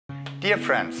Dear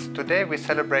friends, today we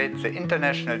celebrate the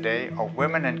International Day of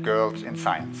Women and Girls in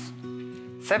Science.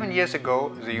 7 years ago,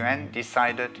 the UN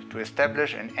decided to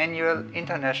establish an annual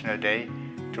International Day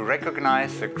to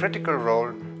recognize the critical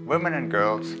role women and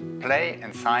girls play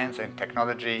in science and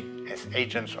technology as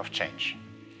agents of change.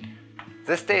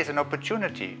 This day is an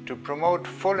opportunity to promote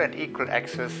full and equal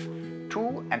access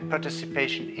to and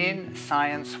participation in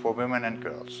science for women and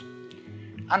girls.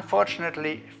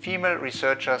 Unfortunately, female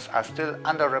researchers are still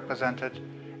underrepresented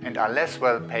and are less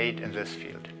well paid in this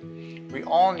field. We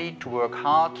all need to work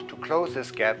hard to close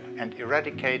this gap and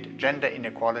eradicate gender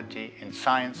inequality in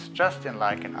science just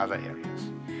like in other areas.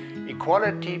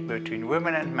 Equality between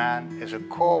women and men is a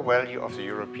core value of the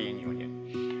European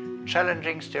Union.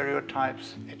 Challenging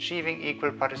stereotypes, achieving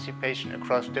equal participation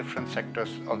across different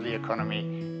sectors of the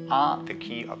economy are the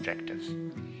key objectives.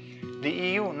 The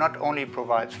EU not only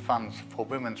provides funds for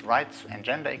women's rights and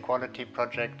gender equality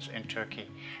projects in Turkey,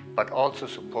 but also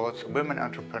supports women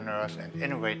entrepreneurs and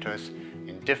innovators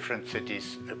in different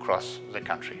cities across the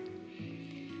country.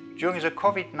 During the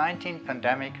COVID-19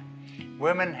 pandemic,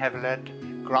 women have led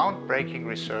groundbreaking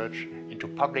research into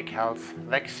public health,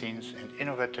 vaccines and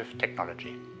innovative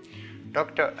technology.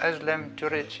 Dr. Özlem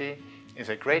Türeci is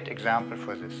a great example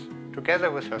for this.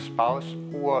 Together with her spouse,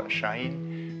 Uğur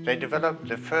Şahin, they developed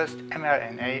the first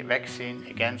mRNA vaccine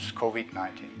against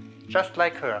COVID-19. Just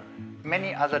like her,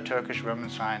 many other Turkish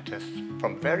women scientists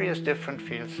from various different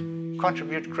fields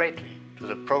contribute greatly to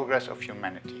the progress of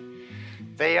humanity.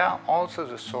 They are also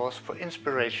the source for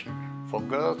inspiration for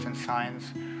girls in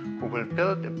science who will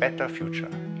build a better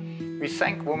future. We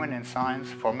thank Women in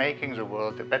Science for making the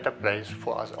world a better place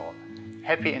for us all.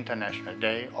 Happy International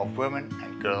Day of Women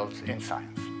and Girls in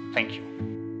Science. Thank you.